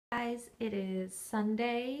guys, it is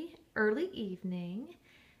Sunday early evening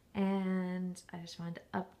and I just wanted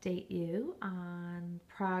to update you on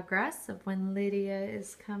progress of when Lydia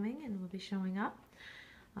is coming and will be showing up.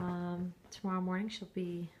 Tomorrow morning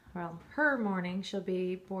her morning she'll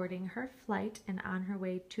be boarding her flight and on her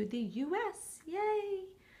way to the US. Yay!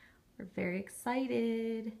 We're very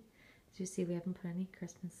excited. As you see, we haven't put any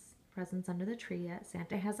Christmas presents under the tree yet.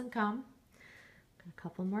 Santa hasn't come. Got a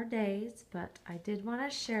couple more days, but I did want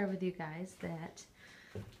to share with you guys that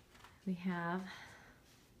we have,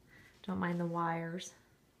 don't mind the wires,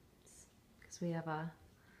 because we have a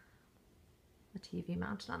TV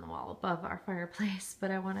mounted on the wall above our fireplace,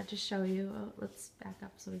 but I wanted to show you, let's back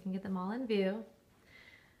up so we can get them all in view.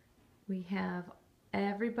 We have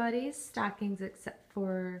everybody's stockings except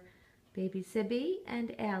for baby Sibby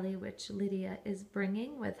and Allie, which Lydia is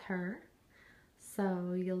bringing with her.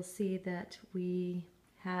 So you'll see that we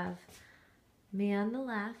have me on the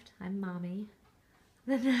left, I'm Mommy.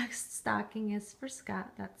 The next stocking is for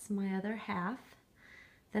Scott, that's my other half.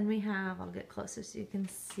 Then we have, I'll get closer so you can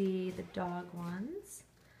see the dog ones.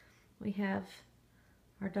 We have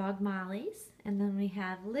our dog Molly's, and then we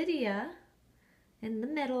have Lydia in the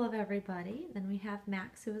middle of everybody. Then we have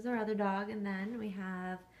Max, who is our other dog, and then we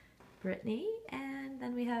have Brittany, and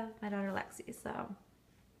then we have my daughter Lexi. So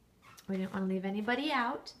we didn't want to leave anybody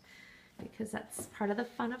out because that's part of the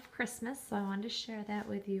fun of Christmas, so I wanted to share that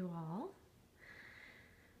with you all.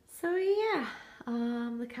 So yeah,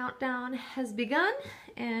 the countdown has begun,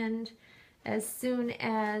 and as soon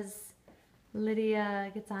as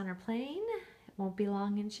Lydia gets on her plane, it won't be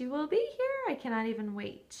long and she will be here. I cannot even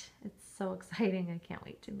wait. It's so exciting. I can't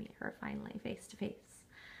wait to meet her finally face to face.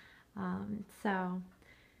 So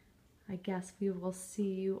I guess we will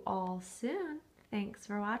see you all soon. Thanks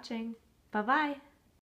for watching. Bye-bye.